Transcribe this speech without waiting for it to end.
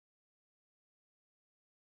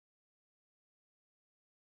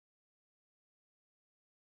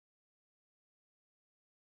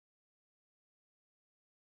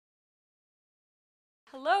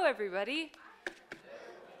Hello, everybody.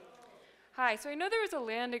 Hi, so I know there was a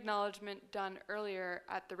land acknowledgement done earlier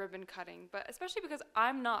at the ribbon cutting, but especially because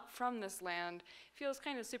I'm not from this land, it feels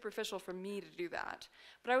kind of superficial for me to do that.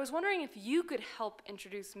 But I was wondering if you could help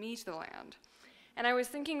introduce me to the land. And I was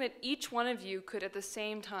thinking that each one of you could, at the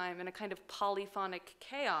same time, in a kind of polyphonic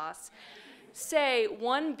chaos, say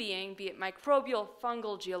one being, be it microbial,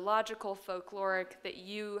 fungal, geological, folkloric, that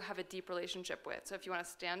you have a deep relationship with. So if you want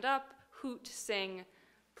to stand up, hoot, sing,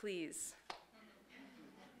 please.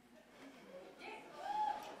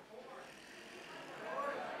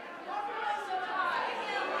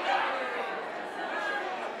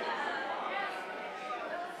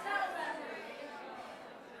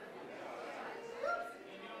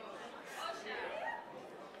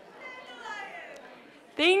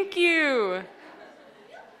 Thank you.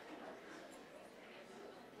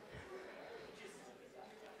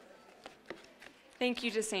 Thank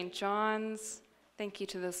you to St. John's. Thank you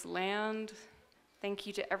to this land. Thank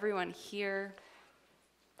you to everyone here.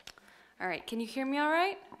 All right, can you hear me all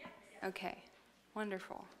right? Okay,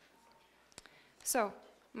 wonderful. So,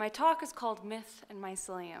 my talk is called Myth and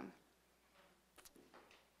Mycelium.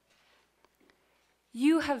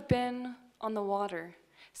 You have been on the water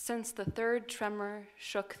since the third tremor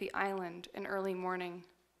shook the island in early morning.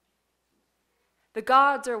 The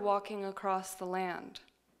gods are walking across the land.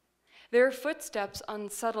 Their footsteps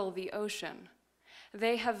unsettle the ocean.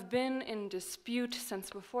 They have been in dispute since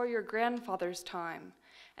before your grandfather's time,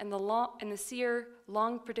 and the seer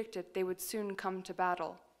long predicted they would soon come to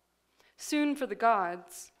battle. Soon for the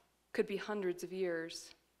gods could be hundreds of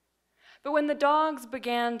years. But when the dogs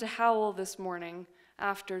began to howl this morning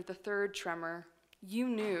after the third tremor, you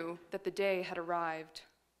knew that the day had arrived.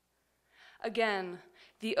 Again,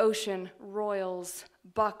 the ocean roils,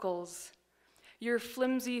 buckles. Your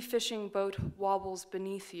flimsy fishing boat wobbles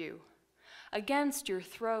beneath you. Against your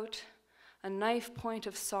throat, a knife point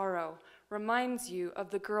of sorrow reminds you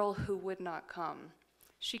of the girl who would not come.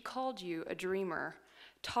 She called you a dreamer,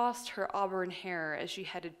 tossed her auburn hair as she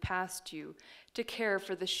headed past you to care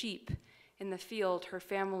for the sheep in the field her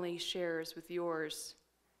family shares with yours.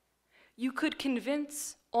 You could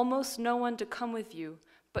convince almost no one to come with you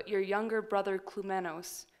but your younger brother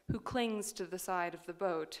Clumenos, who clings to the side of the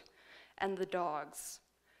boat, and the dogs,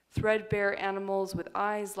 threadbare animals with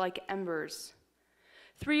eyes like embers.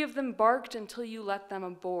 3 of them barked until you let them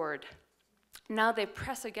aboard. Now they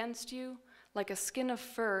press against you like a skin of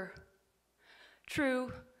fur.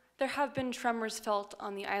 True, there have been tremors felt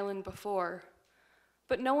on the island before,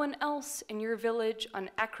 but no one else in your village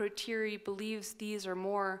on Akrotiri believes these are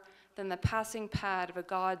more than the passing pad of a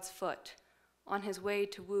god's foot on his way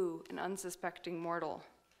to woo an unsuspecting mortal.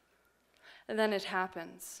 And then it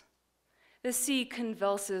happens. The sea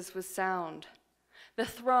convulses with sound, the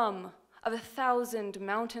thrum of 1,000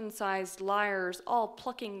 mountain-sized lyres all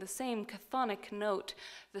plucking the same chthonic note.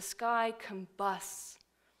 The sky combusts,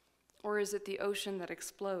 or is it the ocean that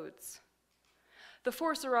explodes? The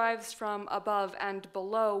force arrives from above and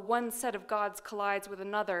below. One set of gods collides with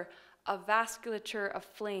another. A vasculature of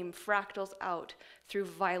flame fractals out through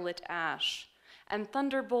violet ash, and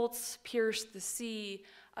thunderbolts pierce the sea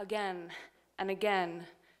again and again,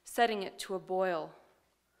 setting it to a boil.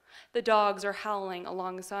 The dogs are howling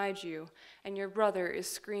alongside you, and your brother is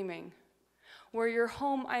screaming. Where your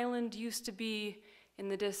home island used to be, in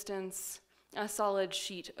the distance, a solid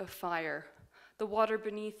sheet of fire. The water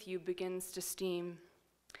beneath you begins to steam.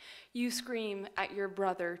 You scream at your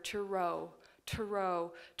brother to row, to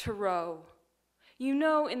row, to row. You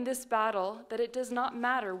know in this battle that it does not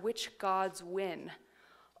matter which gods win.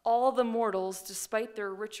 All the mortals, despite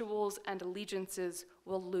their rituals and allegiances,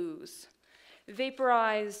 will lose,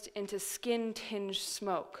 vaporized into skin-tinged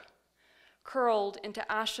smoke, curled into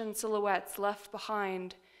ashen silhouettes left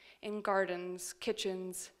behind in gardens,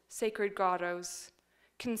 kitchens, sacred grottos,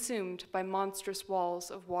 consumed by monstrous walls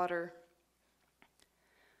of water.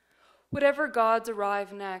 Whatever gods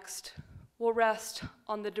arrive next will rest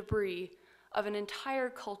on the debris of an entire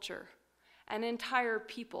culture, an entire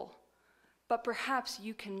people, but perhaps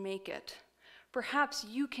you can make it. Perhaps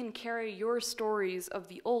you can carry your stories of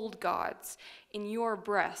the old gods in your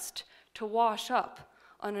breast to wash up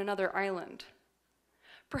on another island.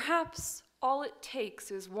 Perhaps all it takes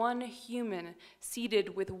is one human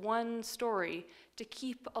seated with one story to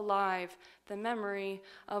keep alive the memory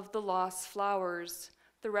of the lost flowers,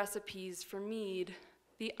 the recipes for mead,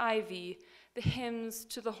 the ivy, the hymns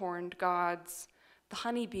to the horned gods, the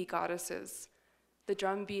honeybee goddesses, the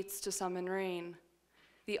drum beats to summon rain,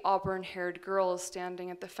 the auburn-haired girl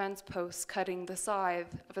standing at the fence posts cutting the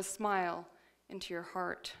scythe of a smile into your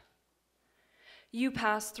heart. You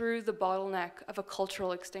pass through the bottleneck of a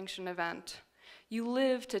cultural extinction event. You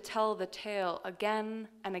live to tell the tale again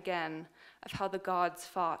and again of how the gods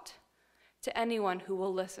fought, to anyone who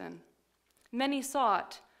will listen. Many saw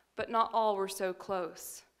it, but not all were so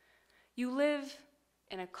close. You live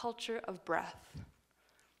in a culture of breath.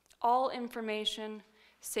 All information,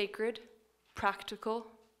 sacred, practical,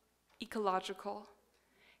 ecological,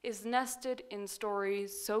 is nested in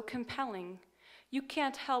stories so compelling you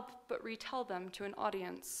can't help but retell them to an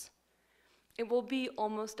audience. It will be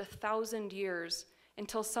almost 1,000 years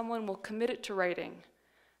until someone will commit it to writing,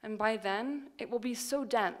 and by then it will be so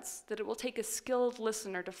dense that it will take a skilled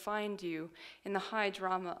listener to find you in the high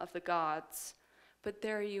drama of the gods. But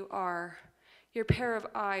there you are, your pair of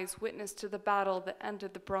eyes witness to the battle that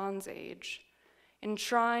ended the Bronze Age.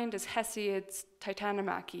 Enshrined as Hesiod's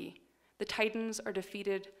Titanomachy, the Titans are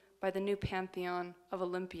defeated by the new pantheon of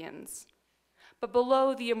Olympians. But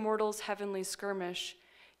below the immortals' heavenly skirmish,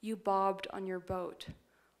 you bobbed on your boat,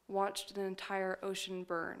 watched an entire ocean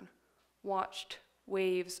burn, watched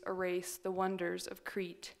waves erase the wonders of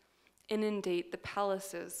Crete, inundate the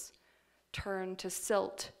palaces, turn to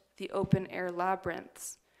silt the open-air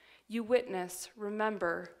labyrinths. You witness,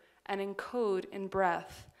 remember, and encode in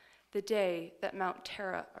breath the day that Mount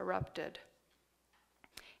Terra erupted.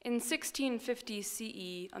 In 1650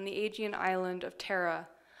 CE, on the Aegean island of Terra,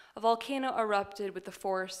 a volcano erupted with the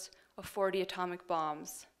force of 40 atomic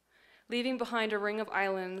bombs, leaving behind a ring of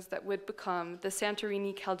islands that would become the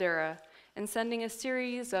Santorini caldera and sending a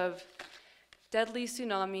series of deadly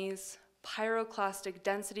tsunamis, pyroclastic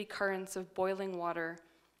density currents of boiling water,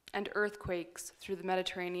 and earthquakes through the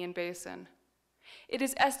Mediterranean basin. It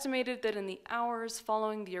is estimated that in the hours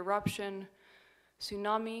following the eruption,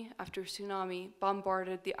 tsunami after tsunami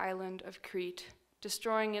bombarded the island of Crete,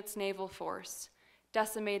 destroying its naval force,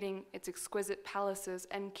 decimating its exquisite palaces,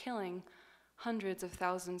 and killing hundreds of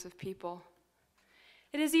thousands of people.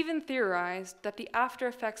 It is even theorized that the after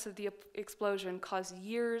effects of the explosion caused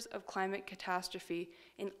years of climate catastrophe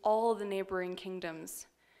in all the neighboring kingdoms.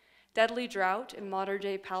 Deadly drought in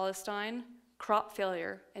modern-day Palestine, crop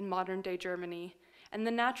failure in modern-day Germany, and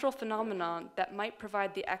the natural phenomenon that might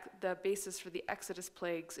provide the basis for the Exodus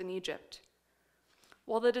plagues in Egypt.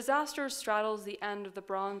 While the disaster straddles the end of the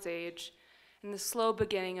Bronze Age and the slow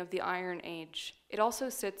beginning of the Iron Age, it also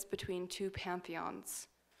sits between two pantheons,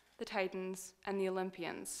 the Titans and the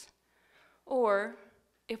Olympians. Or,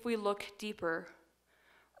 if we look deeper,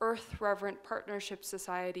 earth-reverent partnership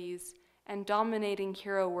societies and dominating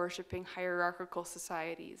hero-worshipping hierarchical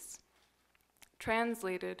societies.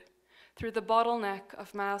 Translated, through the bottleneck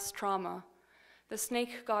of mass trauma, the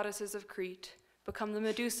snake goddesses of Crete become the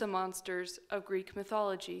Medusa monsters of Greek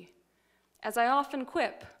mythology. As I often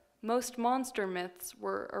quip, most monster myths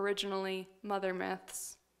were originally mother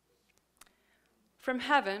myths. From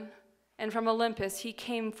heaven and from Olympus he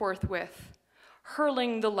came forthwith,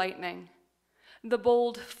 hurling the lightning. The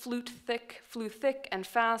bold flew thick and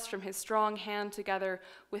fast from his strong hand together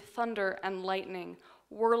with thunder and lightning,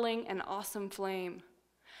 whirling an awesome flame.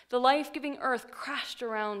 The life-giving earth crashed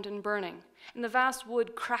around and burning, and the vast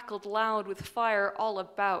wood crackled loud with fire all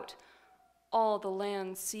about. All the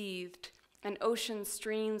land seethed, and ocean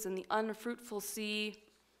streams and the unfruitful sea.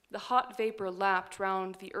 The hot vapor lapped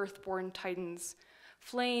round the earth-born Titans.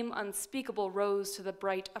 Flame unspeakable rose to the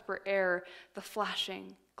bright upper air, the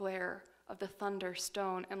flashing glare of the thunder,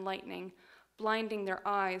 stone, and lightning, blinding their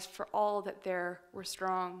eyes for all that there were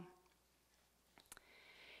strong.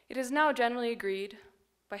 It is now generally agreed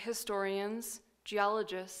by historians,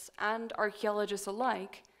 geologists, and archaeologists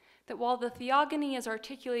alike that while the theogony is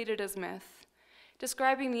articulated as myth,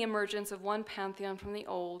 describing the emergence of one pantheon from the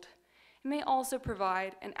old, it may also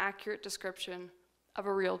provide an accurate description of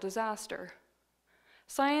a real disaster.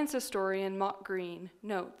 Science historian Mott Green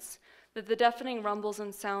notes that the deafening rumbles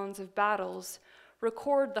and sounds of battles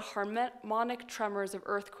record the harmonic tremors of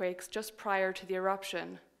earthquakes just prior to the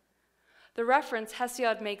eruption. The reference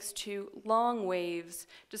Hesiod makes to long waves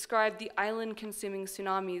describe the island-consuming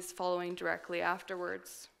tsunamis following directly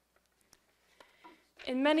afterwards.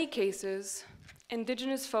 In many cases,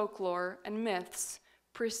 indigenous folklore and myths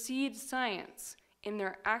precede science in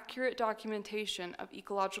their accurate documentation of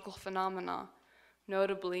ecological phenomena,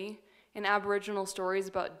 notably in Aboriginal stories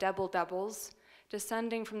about devils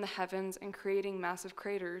descending from the heavens and creating massive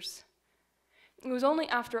craters. It was only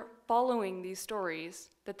after following these stories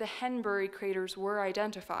that the Henbury craters were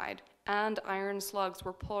identified and iron slugs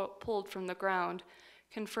were pulled from the ground,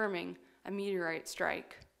 confirming a meteorite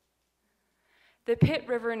strike. The Pitt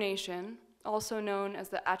River Nation, also known as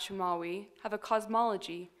the Achumawi, have a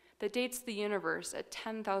cosmology that dates the universe at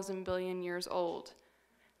 10,000 billion years old.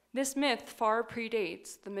 This myth far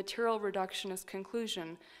predates the material reductionist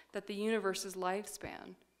conclusion that the universe's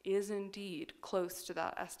lifespan is indeed close to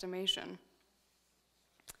that estimation.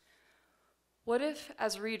 What if,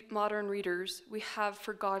 as modern readers, we have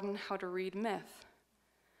forgotten how to read myth?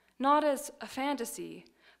 Not as a fantasy,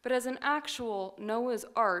 but as an actual Noah's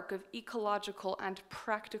Ark of ecological and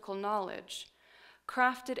practical knowledge,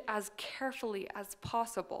 crafted as carefully as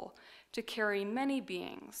possible to carry many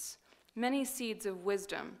beings, many seeds of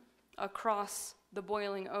wisdom across the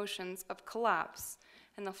boiling oceans of collapse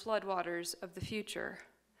and the floodwaters of the future.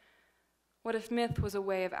 What if myth was a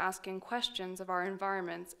way of asking questions of our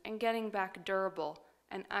environments and getting back durable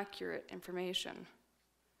and accurate information?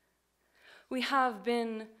 We have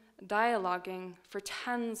been dialoguing for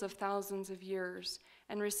tens of thousands of years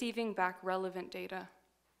and receiving back relevant data.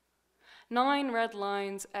 9 red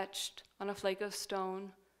lines etched on a flake of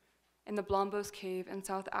stone in the Blombos Cave in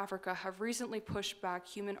South Africa have recently pushed back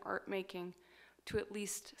human art making to at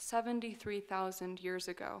least 73,000 years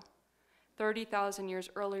ago, 30,000 years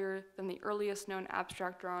earlier than the earliest known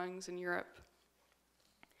abstract drawings in Europe.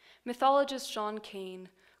 Mythologist John Kane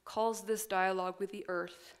calls this dialogue with the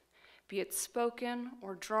earth, be it spoken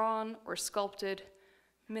or drawn or sculpted,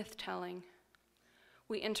 myth-telling.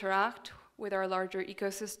 We interact with our larger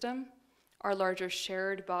ecosystem, our larger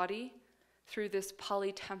shared body, through this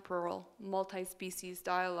polytemporal, multi-species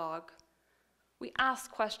dialogue. We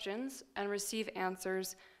ask questions and receive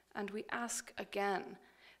answers, and we ask again.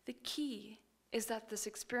 The key is that this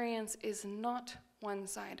experience is not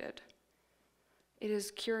one-sided. It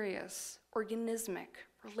is curious, organismic,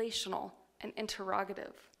 relational, and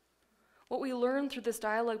interrogative. What we learn through this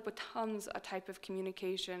dialogue becomes a type of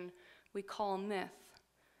communication we call myth.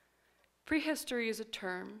 Prehistory is a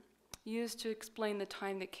term used to explain the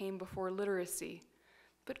time that came before literacy,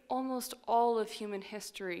 but almost all of human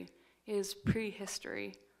history is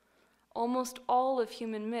prehistory. Almost all of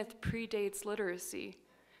human myth predates literacy,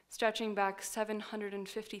 stretching back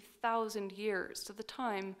 750,000 years to the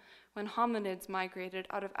time when hominids migrated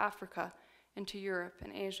out of Africa into Europe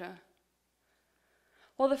and Asia.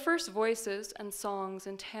 While the first voices and songs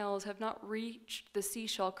and tales have not reached the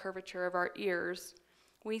seashell curvature of our ears,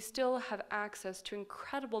 we still have access to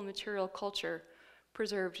incredible material culture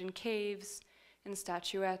preserved in caves, in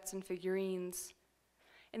statuettes and figurines.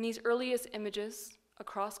 In these earliest images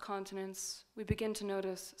across continents, we begin to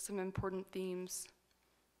notice some important themes.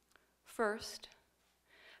 First,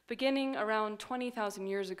 beginning around 20,000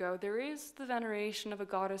 years ago, there is the veneration of a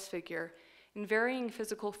goddess figure in varying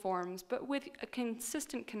physical forms, but with a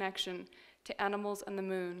consistent connection to animals and the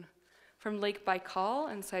moon, from Lake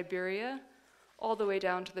Baikal in Siberia all the way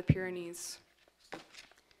down to the Pyrenees.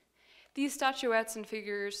 These statuettes and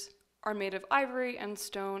figures are made of ivory and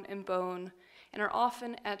stone and bone, and are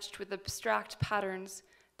often etched with abstract patterns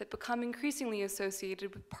that become increasingly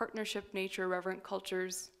associated with partnership nature-reverent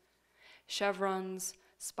cultures. Chevrons,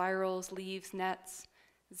 spirals, leaves, nets,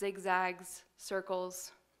 zigzags,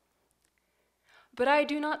 circles. But I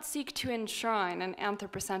do not seek to enshrine an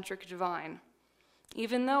anthropocentric divine.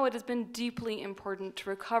 Even though it has been deeply important to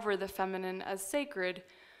recover the feminine as sacred,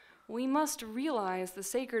 we must realize the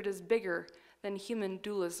sacred is bigger than human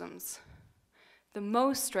dualisms. The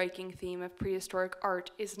most striking theme of prehistoric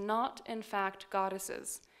art is not, in fact,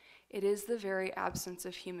 goddesses. It is the very absence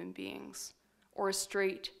of human beings, or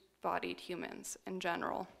straight-bodied humans in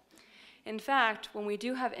general. In fact, when we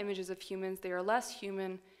do have images of humans, they are less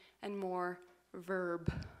human and more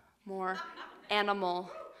verb, more animal.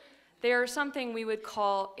 They are something we would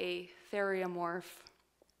call a theriomorph.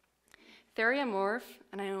 Theriomorph,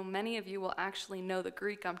 and I know many of you will actually know the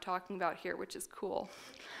Greek I'm talking about here, which is cool.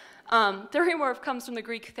 Theriomorph comes from the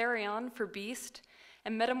Greek therion for beast,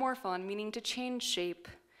 and metamorphon, meaning to change shape.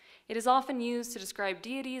 It is often used to describe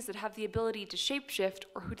deities that have the ability to shapeshift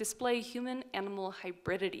or who display human-animal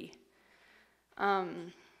hybridity.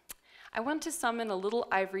 I want to summon a little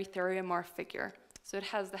ivory theriomorph figure. So it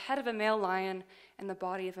has the head of a male lion and the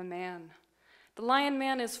body of a man. The lion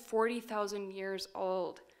man is 40,000 years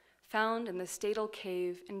old, found in the Stadel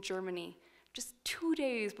Cave in Germany, just 2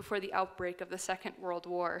 days before the outbreak of the Second World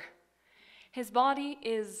War. His body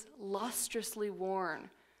is lustrously worn,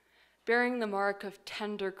 bearing the mark of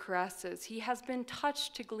tender caresses. He has been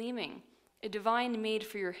touched to gleaming, a divine made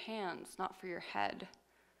for your hands, not for your head.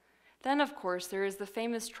 Then, of course, there is the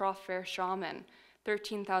famous trough-fair shaman,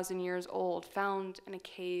 13,000 years old, found in a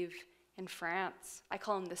cave in France. I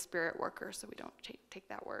call him the spirit worker, so we don't take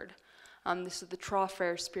that word. This is the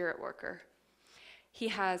trough-fair spirit worker. He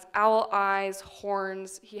has owl eyes,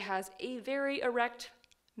 horns. He has a very erect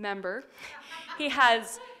member. He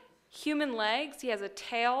has human legs. He has a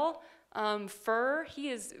tail, Fur, he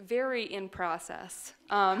is very in process.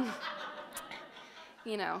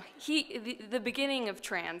 You know, the beginning of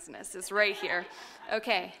transness is right here.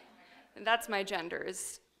 Okay, that's my gender,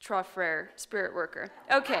 is trois frere, spirit worker.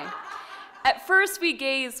 Okay. At first we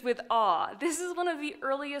gaze with awe. This is one of the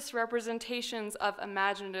earliest representations of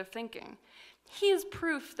imaginative thinking. He is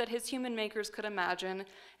proof that his human makers could imagine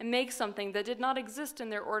and make something that did not exist in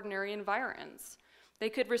their ordinary environs. They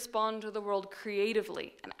could respond to the world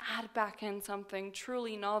creatively and add back in something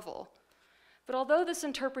truly novel. But although this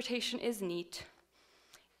interpretation is neat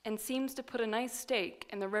and seems to put a nice stake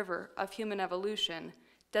in the river of human evolution,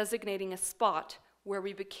 designating a spot where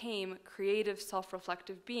we became creative,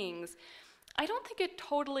 self-reflective beings, I don't think it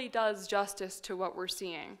totally does justice to what we're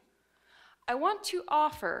seeing. I want to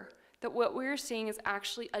offer that what we're seeing is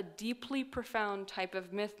actually a deeply profound type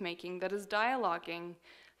of myth-making that is dialoguing,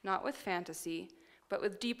 not with fantasy, but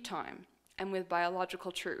with deep time and with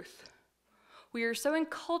biological truth. We are so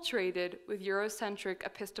enculturated with Eurocentric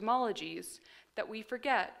epistemologies that we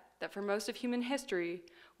forget that for most of human history,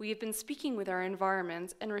 we have been speaking with our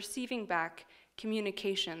environments and receiving back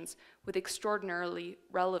communications with extraordinarily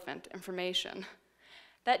relevant information.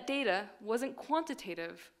 That data wasn't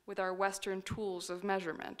quantitative with our Western tools of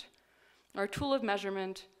measurement. Our tool of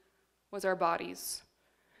measurement was our bodies,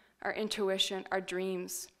 our intuition, our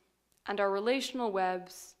dreams, and our relational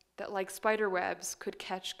webs that, like spider webs, could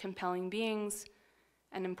catch compelling beings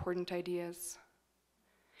and important ideas.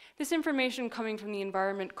 This information coming from the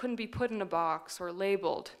environment couldn't be put in a box or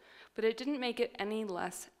labeled, but it didn't make it any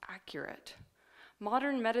less accurate.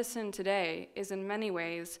 Modern medicine today is in many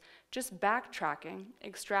ways just backtracking,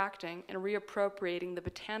 extracting, and reappropriating the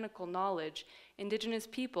botanical knowledge indigenous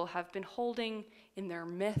people have been holding in their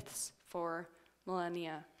myths for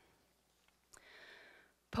millennia.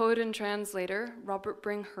 Poet and translator Robert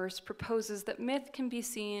Bringhurst proposes that myth can be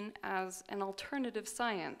seen as an alternative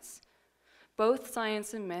science. Both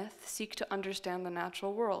science and myth seek to understand the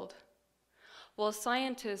natural world. While a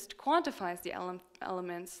scientist quantifies the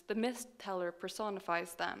elements, the myth teller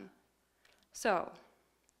personifies them. So,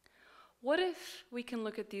 what if we can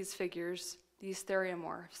look at these figures, these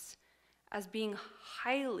theriomorphs, as being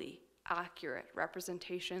highly accurate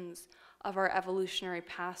representations of our evolutionary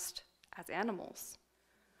past as animals?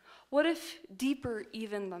 What if, deeper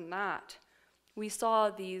even than that, we saw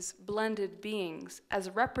these blended beings as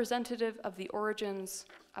representative of the origins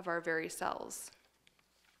of our very cells?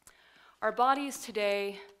 Our bodies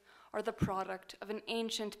today are the product of an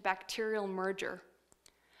ancient bacterial merger.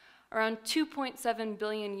 Around 2.7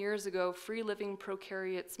 billion years ago, free-living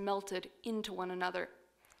prokaryotes melted into one another,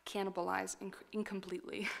 cannibalized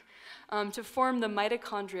incompletely, to form the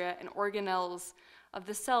mitochondria and organelles of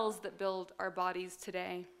the cells that build our bodies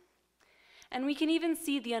today. And we can even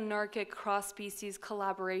see the anarchic cross-species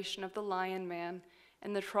collaboration of the lion man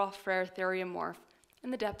and the trois frere theriomorph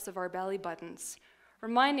in the depths of our belly buttons,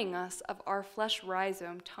 reminding us of our flesh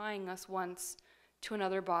rhizome tying us once to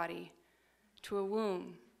another body, to a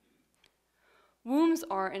womb. Wombs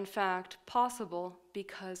are, in fact, possible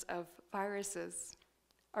because of viruses.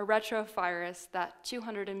 A retrovirus that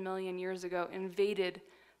 200 million years ago invaded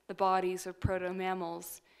the bodies of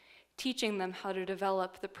proto-mammals, teaching them how to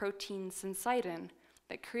develop the protein syncytin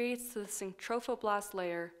that creates the trophoblast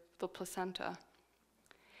layer of the placenta.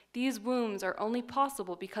 These wombs are only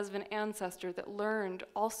possible because of an ancestor that learned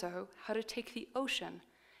also how to take the ocean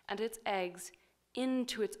and its eggs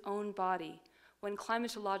into its own body when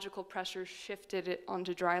climatological pressures shifted it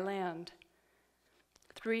onto dry land.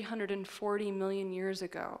 340 million years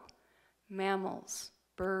ago, mammals,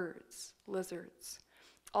 birds, lizards,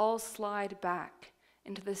 all slide back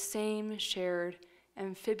into the same shared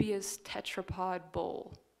amphibious tetrapod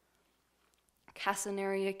bowl.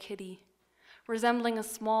 Casinaria kitty, resembling a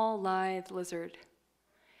small, lithe lizard.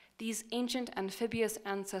 These ancient amphibious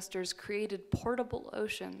ancestors created portable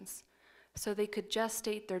oceans so they could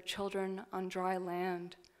gestate their children on dry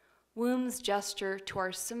land. Wombs gesture to our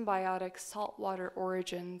symbiotic saltwater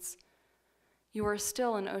origins. You are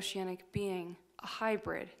still an oceanic being, a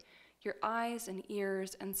hybrid, your eyes and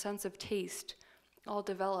ears and sense of taste all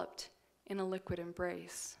developed in a liquid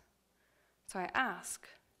embrace. So I ask,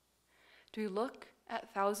 do we look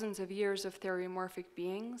at thousands of years of theriomorphic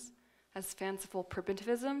beings as fanciful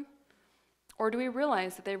primitivism? Or do we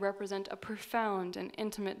realize that they represent a profound and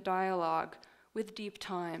intimate dialogue with deep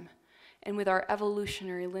time and with our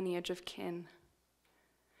evolutionary lineage of kin?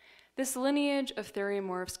 This lineage of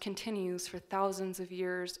theriomorphs continues for thousands of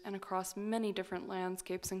years and across many different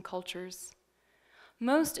landscapes and cultures.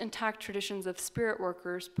 Most intact traditions of spirit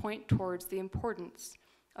workers point towards the importance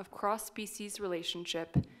of cross-species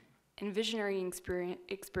relationship and visionary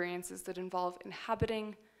experiences that involve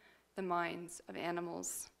inhabiting the minds of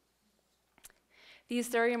animals. These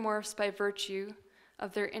theriomorphs, by virtue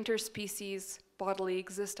of their interspecies bodily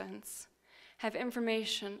existence, have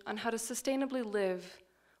information on how to sustainably live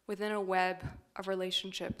within a web of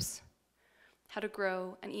relationships, how to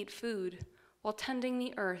grow and eat food while tending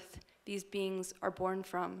the earth these beings are born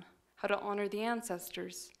from, how to honor the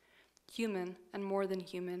ancestors, human and more than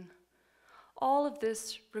human. All of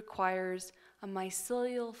this requires a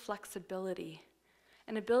mycelial flexibility,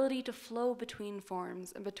 an ability to flow between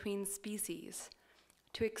forms and between species,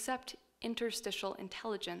 to accept interstitial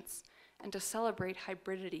intelligence, and to celebrate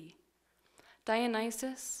hybridity.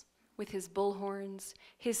 Dionysus, with his bullhorns,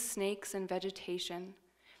 his snakes and vegetation,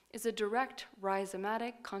 is a direct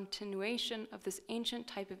rhizomatic continuation of this ancient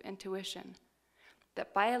type of intuition,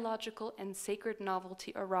 that biological and sacred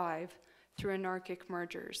novelty arrive through anarchic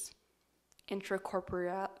mergers.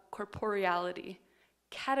 Intracorporeality,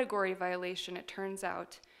 category violation, it turns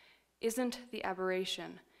out, isn't the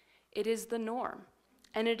aberration. It is the norm,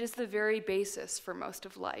 and it is the very basis for most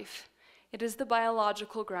of life. It is the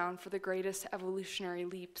biological ground for the greatest evolutionary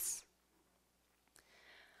leaps.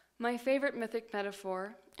 My favorite mythic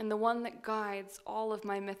metaphor, and the one that guides all of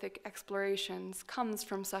my mythic explorations, comes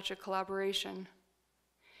from such a collaboration.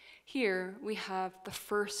 Here we have the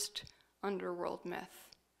first underworld myth,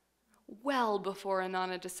 well before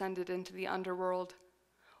Inanna descended into the underworld,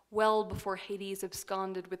 well before Hades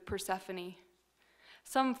absconded with Persephone.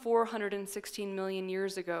 Some 416 million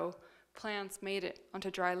years ago, plants made it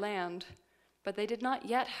onto dry land, but they did not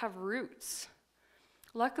yet have roots.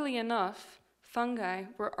 Luckily enough, fungi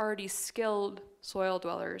were already skilled soil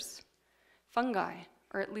dwellers. Fungi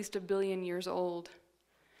are at least 1 billion years old.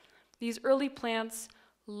 These early plants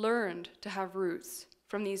learned to have roots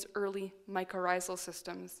from these early mycorrhizal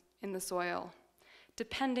systems in the soil,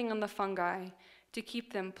 depending on the fungi to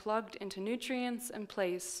keep them plugged into nutrients and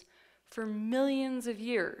place for millions of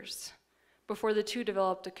years before the two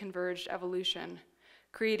developed a converged evolution,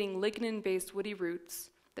 creating lignin-based woody roots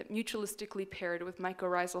that mutualistically paired with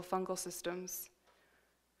mycorrhizal fungal systems.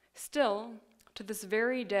 Still, to this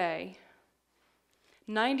very day,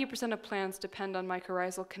 90% of plants depend on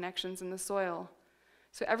mycorrhizal connections in the soil.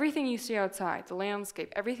 So everything you see outside, the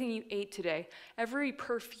landscape, everything you ate today, every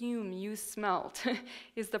perfume you smelt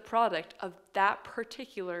is the product of that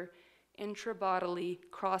particular intrabodily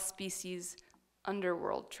cross-species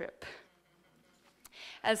underworld trip.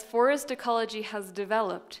 As forest ecology has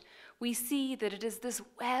developed, we see that it is this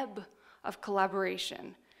web of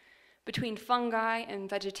collaboration between fungi and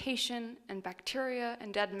vegetation and bacteria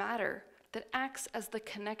and dead matter that acts as the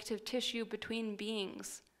connective tissue between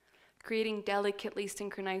beings, creating delicately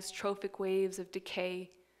synchronized trophic waves of decay,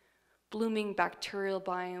 blooming bacterial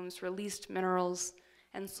biomes, released minerals,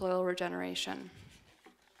 and soil regeneration.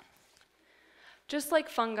 Just like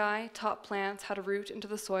fungi taught plants how to root into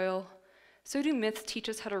the soil, so do myths teach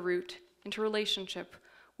us how to root into relationship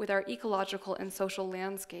with our ecological and social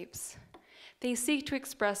landscapes. They seek to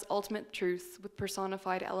express ultimate truths with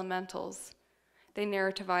personified elementals. They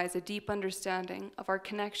narrativize a deep understanding of our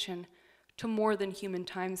connection to more than human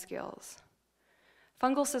timescales.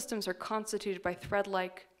 Fungal systems are constituted by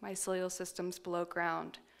thread-like mycelial systems below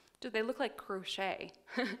ground. They look like crochet.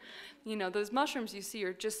 You know, those mushrooms you see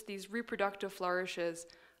are just these reproductive flourishes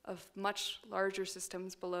of much larger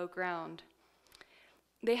systems below ground.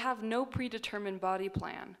 They have no predetermined body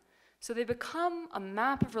plan, so they become a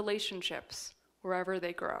map of relationships wherever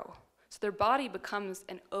they grow. So their body becomes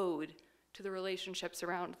an ode to the relationships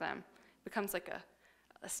around them. It becomes like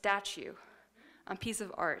a statue, a piece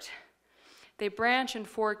of art. They branch and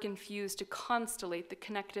fork and fuse to constellate the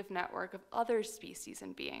connective network of other species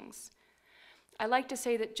and beings. I like to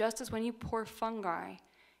say that just as when you pour fungi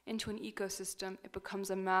into an ecosystem, it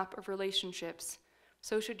becomes a map of relationships,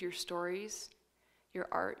 so should your stories, your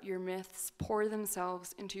art, your myths pour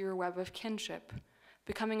themselves into your web of kinship,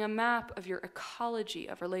 becoming a map of your ecology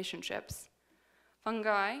of relationships.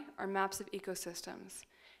 Fungi are maps of ecosystems,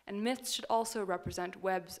 and myths should also represent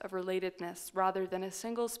webs of relatedness rather than a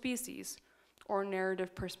single species or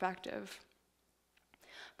narrative perspective.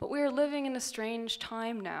 But we are living in a strange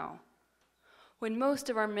time now, when most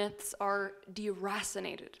of our myths are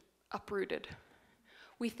deracinated, uprooted.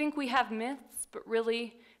 We think we have myths, but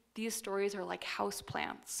really, these stories are like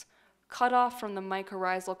houseplants, cut off from the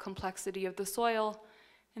mycorrhizal complexity of the soil,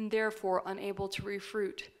 and therefore unable to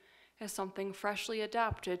refruit as something freshly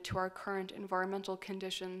adapted to our current environmental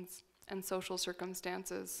conditions and social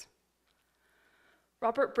circumstances.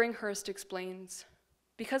 Robert Bringhurst explains,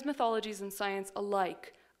 because mythologies and science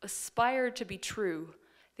alike aspire to be true,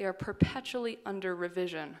 they are perpetually under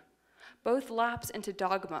revision. both lapse into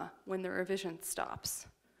dogma when the revision stops.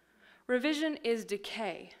 Revision is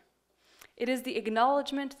decay. It is the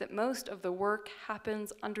acknowledgement that most of the work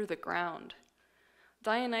happens under the ground.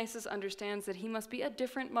 Dionysus understands that he must be a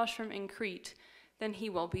different mushroom in Crete than he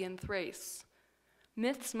will be in Thrace.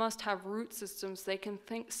 Myths must have root systems they can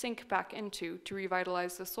sink back into to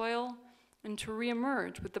revitalize the soil and to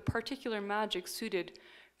reemerge with the particular magic suited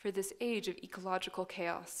for this age of ecological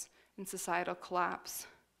chaos and societal collapse.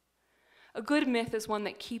 A good myth is one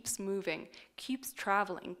that keeps moving, keeps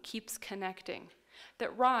traveling, keeps connecting,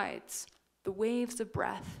 that rides the waves of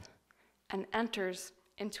breath and enters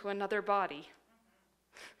into another body,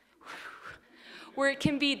 where it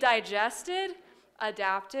can be digested,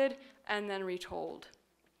 adapted, and then retold.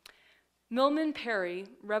 Milman Parry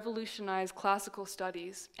revolutionized classical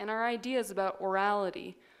studies and our ideas about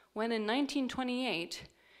orality when in 1928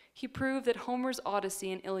 he proved that Homer's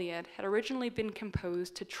Odyssey and Iliad had originally been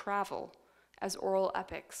composed to travel as oral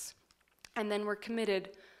epics, and then were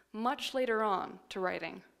committed much later on to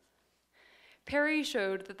writing. Parry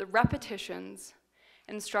showed that the repetitions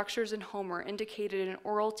and structures in Homer indicated an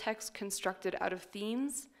oral text constructed out of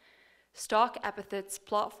themes, stock epithets,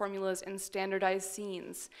 plot formulas, and standardized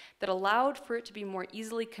scenes that allowed for it to be more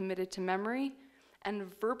easily committed to memory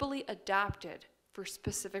and verbally adapted for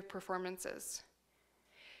specific performances.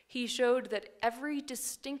 He showed that every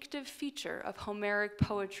distinctive feature of Homeric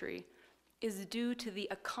poetry is due to the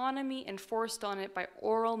economy enforced on it by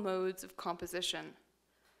oral modes of composition.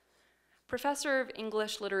 Professor of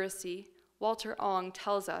English literacy, Walter Ong,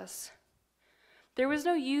 tells us, "There was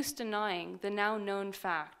no use denying the now known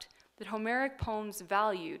fact that Homeric poems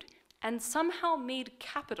valued and somehow made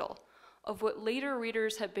capital of what later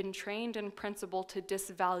readers had been trained in principle to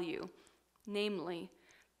disvalue, namely,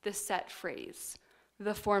 the set phrase,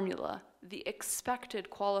 the formula, the expected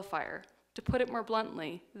qualifier, to put it more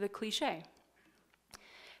bluntly, the cliché.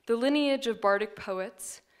 The lineage of bardic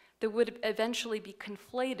poets that would eventually be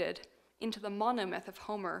conflated into the monomyth of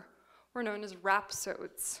Homer were known as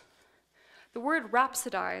rhapsodes. The word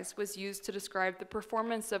rhapsodize was used to describe the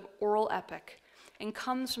performance of oral epic and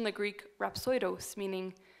comes from the Greek rhapsoidos,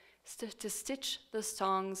 meaning to stitch the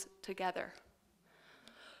songs together.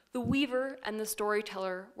 The weaver and the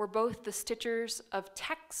storyteller were both the stitchers of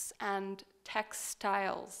texts and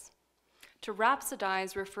textiles. To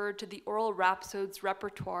rhapsodize referred to the oral rhapsode's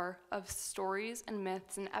repertoire of stories and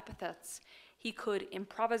myths and epithets he could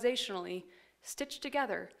improvisationally stitch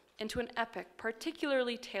together into an epic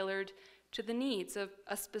particularly tailored to the needs of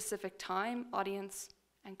a specific time, audience,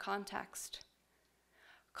 and context.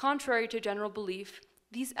 Contrary to general belief,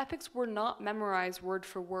 these epics were not memorized word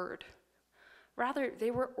for word. Rather, they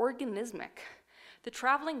were organismic. The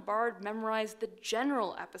traveling bard memorized the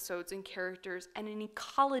general episodes and characters and an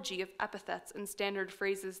ecology of epithets and standard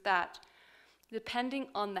phrases that, depending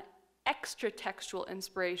on the extra-textual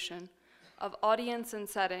inspiration of audience and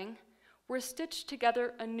setting, were stitched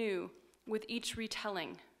together anew with each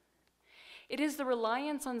retelling. It is the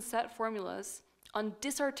reliance on set formulas, on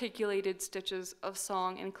disarticulated stitches of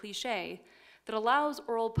song and cliché, that allows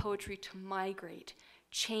oral poetry to migrate,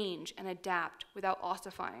 change, and adapt without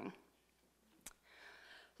ossifying.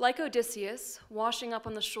 Like Odysseus, washing up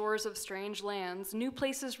on the shores of strange lands, new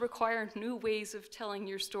places require new ways of telling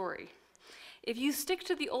your story. If you stick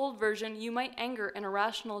to the old version, you might anger an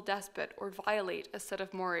irrational despot or violate a set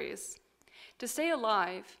of mores. To stay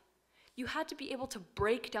alive, you had to be able to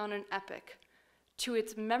break down an epic to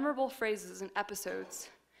its memorable phrases and episodes,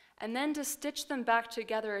 and then to stitch them back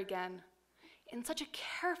together again in such a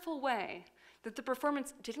careful way that the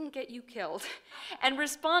performance didn't get you killed and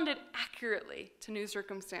responded accurately to new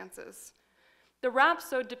circumstances. The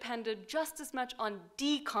rhapsode depended just as much on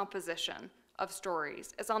decomposition of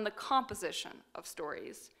stories as on the composition of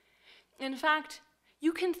stories. In fact,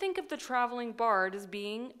 you can think of the traveling bard as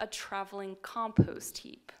being a traveling compost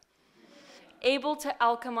heap, able to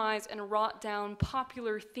alchemize and rot down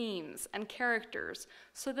popular themes and characters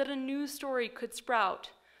so that a new story could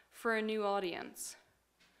sprout for a new audience.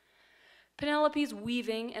 Penelope's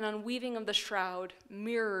weaving and unweaving of the shroud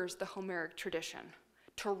mirrors the Homeric tradition.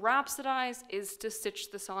 To rhapsodize is to stitch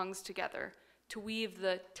the songs together, to weave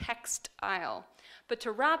the textile. But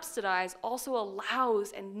to rhapsodize also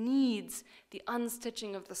allows and needs the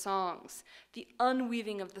unstitching of the songs, the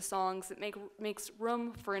unweaving of the songs that makes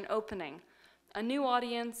room for an opening, a new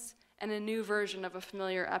audience, and a new version of a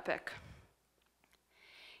familiar epic.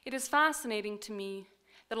 It is fascinating to me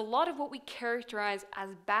that a lot of what we characterize as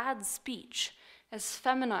bad speech, as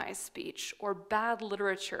feminized speech, or bad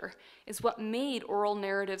literature, is what made oral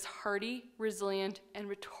narratives hardy, resilient, and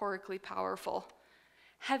rhetorically powerful.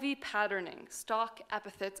 Heavy patterning, stock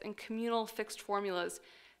epithets, and communal fixed formulas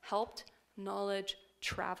helped knowledge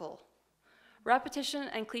travel. Repetition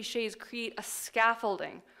and cliches create a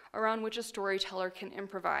scaffolding around which a storyteller can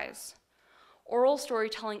improvise. Oral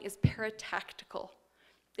storytelling is paratactical.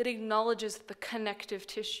 It acknowledges the connective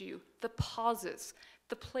tissue, the pauses,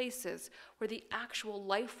 the places where the actual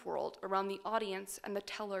life world around the audience and the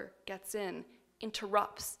teller gets in,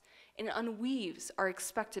 interrupts, and unweaves our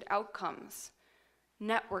expected outcomes.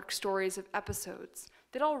 Network stories of episodes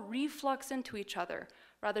that all reflux into each other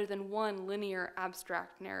rather than one linear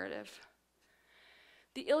abstract narrative.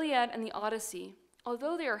 The Iliad and the Odyssey,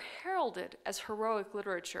 although they are heralded as heroic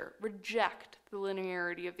literature, reject the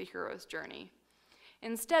linearity of the hero's journey.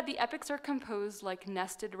 Instead, the epics are composed like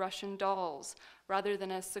nested Russian dolls rather than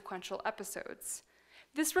as sequential episodes.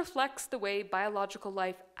 This reflects the way biological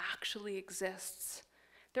life actually exists.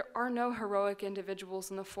 There are no heroic individuals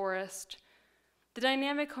in the forest. The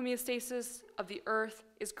dynamic homeostasis of the earth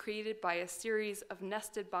is created by a series of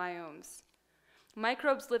nested biomes.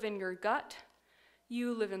 Microbes live in your gut.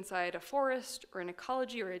 You live inside a forest or an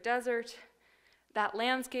ecology or a desert. That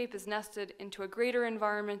landscape is nested into a greater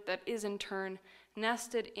environment that is in turn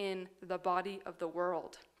nested in the body of the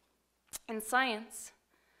world. In science,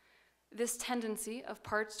 this tendency of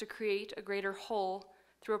parts to create a greater whole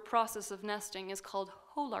through a process of nesting is called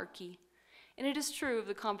holarchy, and it is true of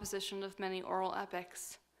the composition of many oral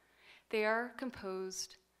epics. They are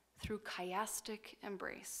composed through chiastic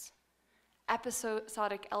embrace.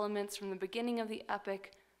 Episodic elements from the beginning of the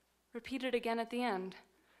epic repeated again at the end,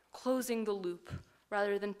 closing the loop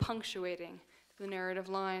rather than punctuating the narrative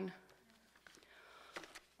line.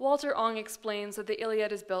 Walter Ong explains that the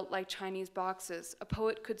Iliad is built like Chinese boxes. A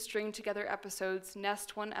poet could string together episodes,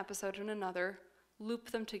 nest one episode in another, loop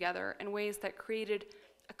them together in ways that created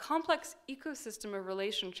a complex ecosystem of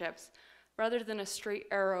relationships rather than a straight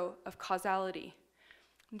arrow of causality.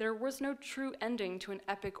 There was no true ending to an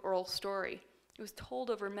epic oral story. It was told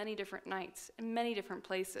over many different nights in many different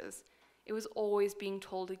places. It was always being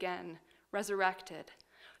told again, resurrected.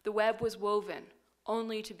 The web was woven,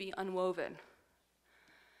 only to be unwoven.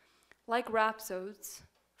 Like rhapsodes,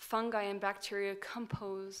 fungi and bacteria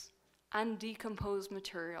compose and decompose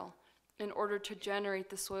material in order to generate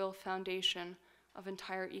the soil foundation of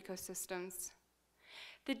entire ecosystems.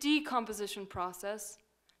 The decomposition process,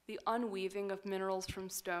 the unweaving of minerals from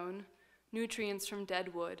stone, nutrients from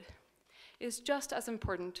dead wood, is just as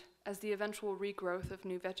important as the eventual regrowth of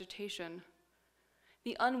new vegetation.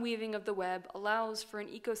 The unweaving of the web allows for an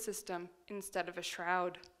ecosystem instead of a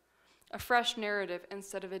shroud, a fresh narrative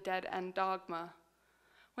instead of a dead-end dogma.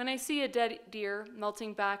 When I see a dead deer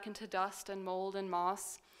melting back into dust and mold and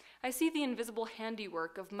moss, I see the invisible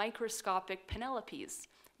handiwork of microscopic Penelopes,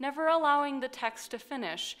 never allowing the text to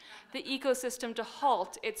finish, the ecosystem to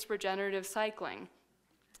halt its regenerative cycling.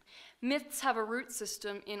 Myths have a root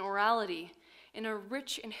system in orality, in a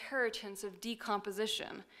rich inheritance of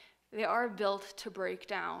decomposition. They are built to break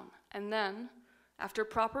down, and then, after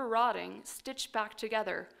proper rotting, stitch back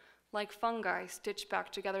together, like fungi stitch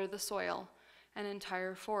back together the soil and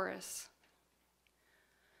entire forests.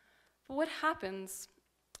 But what happens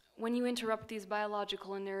when you interrupt these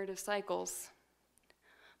biological and narrative cycles?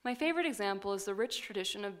 My favorite example is the rich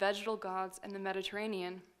tradition of vegetal gods in the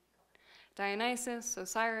Mediterranean. Dionysus,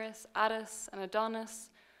 Osiris, Attis, and Adonis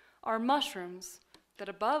are mushrooms that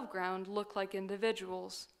above ground look like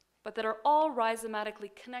individuals, but that are all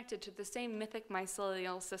rhizomatically connected to the same mythic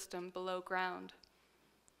mycelial system below ground.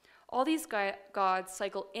 All these gods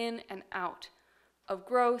cycle in and out of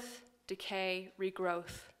growth, decay,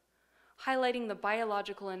 regrowth, highlighting the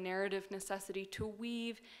biological and narrative necessity to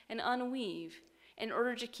weave and unweave in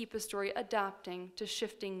order to keep a story adapting to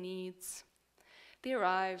shifting needs. They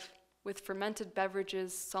arrive with fermented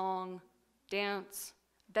beverages, song, dance,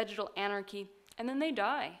 vegetal anarchy, and then they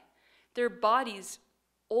die. Their bodies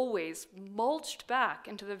always mulched back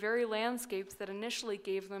into the very landscapes that initially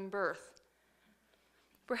gave them birth.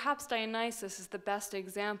 Perhaps Dionysus is the best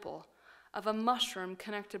example of a mushroom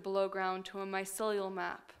connected below ground to a mycelial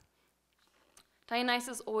map.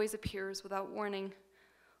 Dionysus always appears without warning,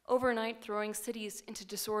 overnight throwing cities into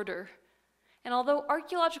disorder. And although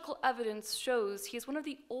archaeological evidence shows he is one of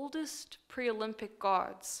the oldest pre-Olympic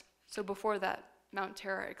gods, so before that Mount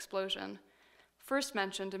Terra explosion, first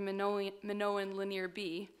mentioned in Minoan Linear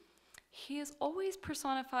B, he is always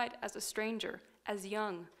personified as a stranger, as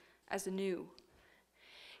young, as new.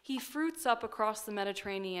 He fruits up across the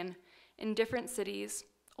Mediterranean in different cities,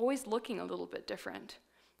 always looking a little bit different,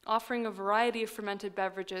 offering a variety of fermented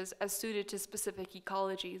beverages as suited to specific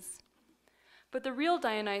ecologies. But the real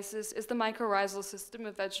Dionysus is the mycorrhizal system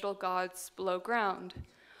of vegetal gods below ground,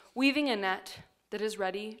 weaving a net that is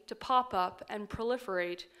ready to pop up and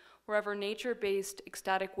proliferate wherever nature-based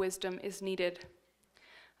ecstatic wisdom is needed.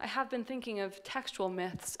 I have been thinking of textual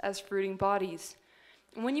myths as fruiting bodies.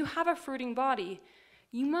 And when you have a fruiting body,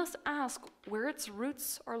 you must ask where its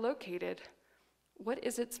roots are located. What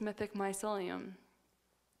is its mythic mycelium?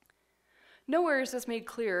 Nowhere is this made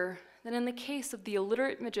clearer than in the case of the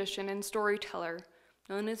illiterate magician and storyteller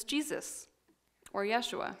known as Jesus, or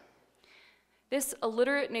Yeshua. This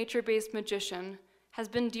illiterate nature-based magician has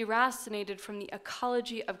been deracinated from the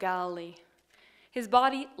ecology of Galilee. His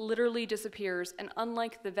body literally disappears, and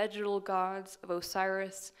unlike the vegetal gods of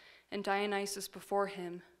Osiris and Dionysus before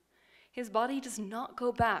him, his body does not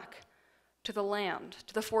go back to the land,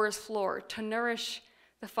 to the forest floor, to nourish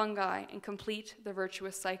the fungi and complete the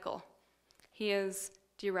virtuous cycle. He is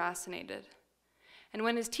deracinated. And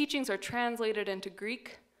when his teachings are translated into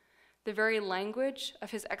Greek, the very language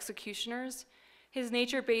of his executioners, his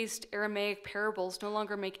nature-based Aramaic parables no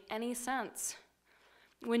longer make any sense.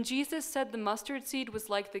 When Jesus said the mustard seed was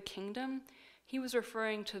like the kingdom, he was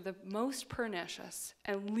referring to the most pernicious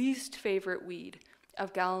and least favorite weed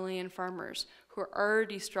of Galilean farmers who are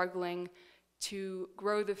already struggling to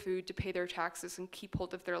grow the food to pay their taxes and keep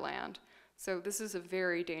hold of their land. So this is a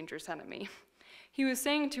very dangerous enemy. He was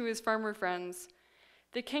saying to his farmer friends,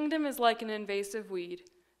 the kingdom is like an invasive weed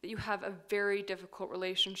that you have a very difficult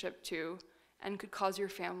relationship to and could cause your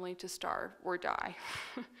family to starve or die.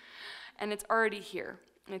 And it's already here.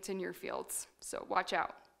 It's in your fields, so watch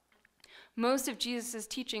out. Most of Jesus'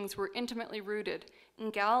 teachings were intimately rooted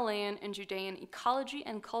in Galilean and Judean ecology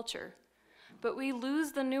and culture, but we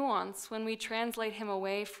lose the nuance when we translate him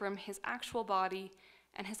away from his actual body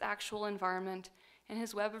and his actual environment and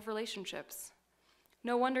his web of relationships.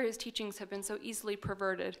 No wonder his teachings have been so easily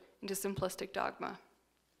perverted into simplistic dogma.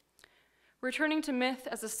 Returning to myth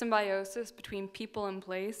as a symbiosis between people and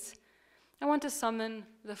place, I want to summon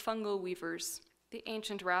the fungal weavers, the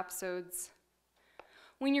ancient rhapsodes.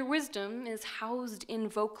 When your wisdom is housed in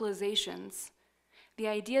vocalizations, the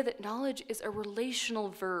idea that knowledge is a relational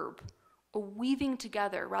verb, a weaving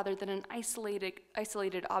together rather than an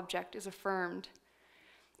isolated object is affirmed.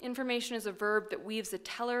 Information is a verb that weaves a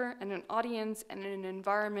teller and an audience and an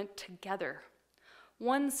environment together.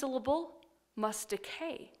 One syllable must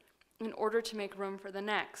decay in order to make room for the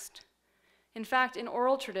next. In fact, in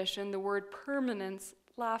oral tradition, the word permanence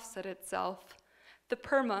laughs at itself. The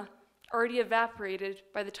perma already evaporated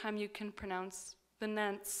by the time you can pronounce the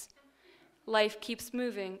nence. Life keeps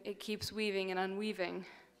moving, it keeps weaving and unweaving.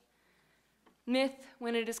 Myth,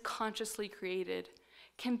 when it is consciously created,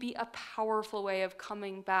 can be a powerful way of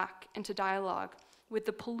coming back into dialogue with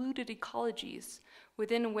the polluted ecologies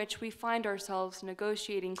within which we find ourselves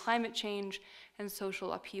negotiating climate change and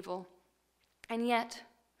social upheaval. And yet,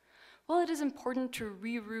 while it is important to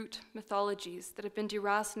reroute mythologies that have been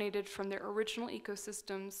deracinated from their original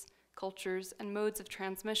ecosystems, cultures, and modes of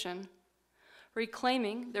transmission,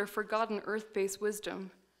 reclaiming their forgotten earth-based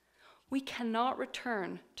wisdom, we cannot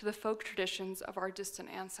return to the folk traditions of our distant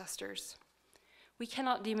ancestors. We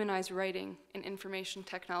cannot demonize writing and information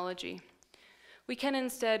technology. We can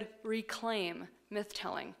instead reclaim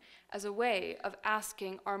myth-telling as a way of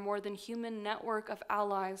asking our more than human network of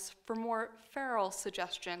allies for more feral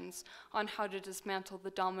suggestions on how to dismantle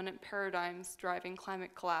the dominant paradigms driving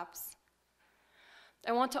climate collapse.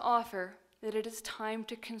 I want to offer that it is time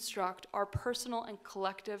to construct our personal and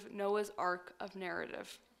collective Noah's Ark of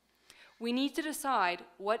narrative. We need to decide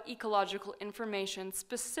what ecological information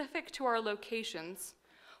specific to our locations,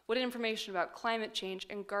 what information about climate change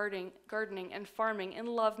and gardening and farming and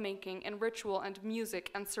lovemaking and ritual and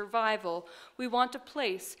music and survival we want to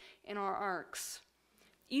place in our arks.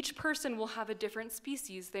 Each person will have a different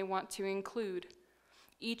species they want to include.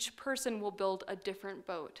 Each person will build a different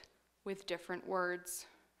boat with different words.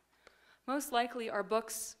 Most likely our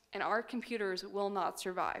books and our computers will not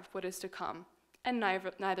survive what is to come, and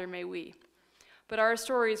neither may we. But our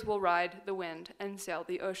stories will ride the wind and sail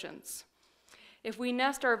the oceans. If we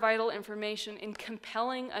nest our vital information in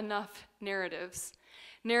compelling enough narratives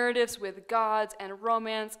with gods and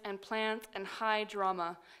romance and plants and high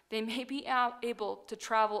drama, they may be able to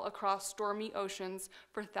travel across stormy oceans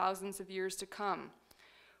for thousands of years to come.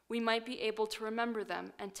 We might be able to remember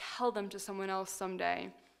them and tell them to someone else someday,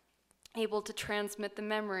 able to transmit the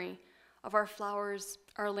memory of our flowers,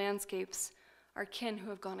 our landscapes, our kin who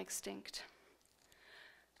have gone extinct.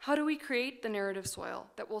 How do we create the narrative soil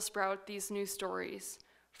that will sprout these new stories,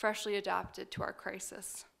 freshly adapted to our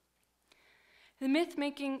crisis? The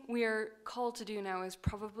myth-making we are called to do now is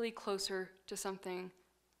probably closer to something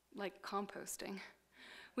like composting.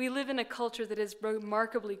 We live in a culture that is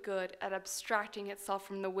remarkably good at abstracting itself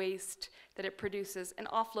from the waste that it produces and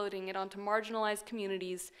offloading it onto marginalized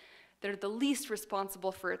communities that are the least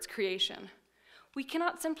responsible for its creation. We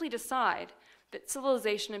cannot simply decide that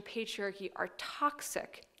civilization and patriarchy are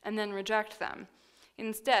toxic and then reject them.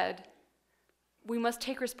 Instead, we must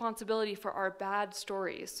take responsibility for our bad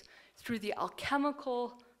stories through the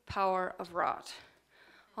alchemical power of rot.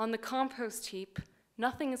 On the compost heap,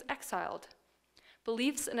 nothing is exiled.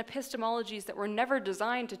 Beliefs and epistemologies that were never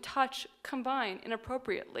designed to touch combine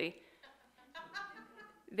inappropriately.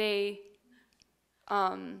 They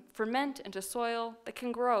ferment into soil that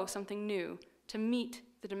can grow something new to meet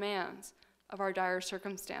the demands of our dire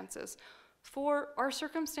circumstances. For our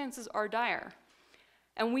circumstances are dire,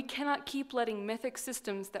 and we cannot keep letting mythic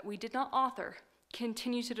systems that we did not author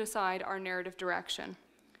continue to decide our narrative direction.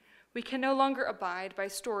 We can no longer abide by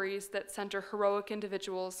stories that center heroic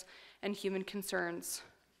individuals and human concerns.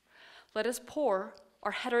 Let us pour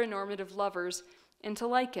our heteronormative lovers into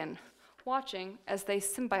lichen, watching as they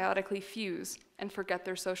symbiotically fuse and forget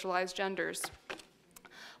their socialized genders.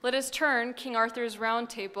 Let us turn King Arthur's Round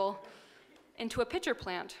Table into a pitcher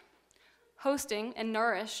plant, hosting and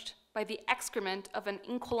nourished by the excrement of an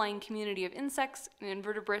inquiline community of insects and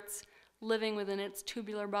invertebrates living within its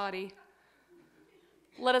tubular body.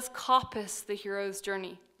 Let us coppice the hero's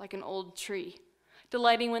journey like an old tree,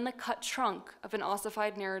 delighting when the cut trunk of an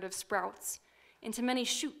ossified narrative sprouts into many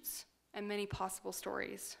shoots and many possible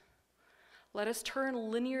stories. Let us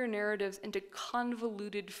turn linear narratives into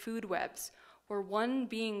convoluted food webs where one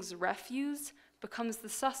being's refuse becomes the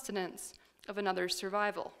sustenance of another's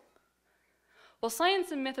survival. While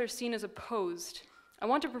science and myth are seen as opposed, I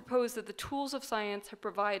want to propose that the tools of science have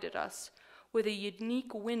provided us with a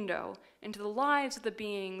unique window into the lives of the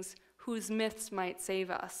beings whose myths might save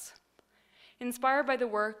us. Inspired by the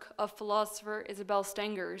work of philosopher Isabel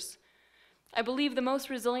Stengers, I believe the most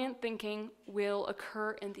resilient thinking will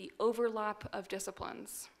occur in the overlap of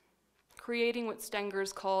disciplines, creating what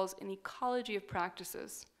Stengers calls an ecology of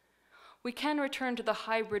practices. We can return to the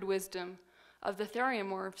hybrid wisdom of the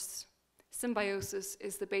theriomorphs. Symbiosis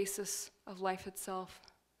is the basis of life itself.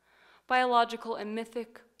 Biological and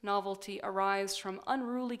mythic novelty arise from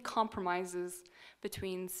unruly compromises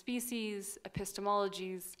between species,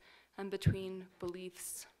 epistemologies, and between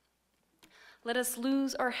beliefs. Let us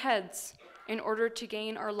lose our heads in order to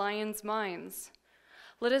gain our lions' minds.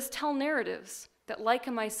 Let us tell narratives that, like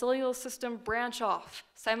a mycelial system, branch off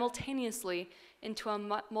simultaneously into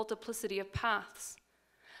a multiplicity of paths.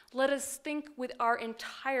 Let us think with our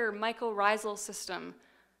entire mycorrhizal system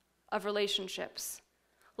of relationships.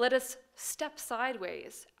 Let us step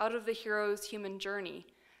sideways out of the hero's human journey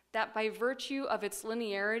that, by virtue of its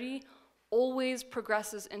linearity, always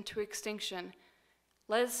progresses into extinction.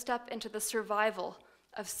 Let us step into the survival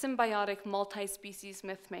of symbiotic multi-species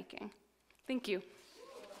myth-making. Thank you.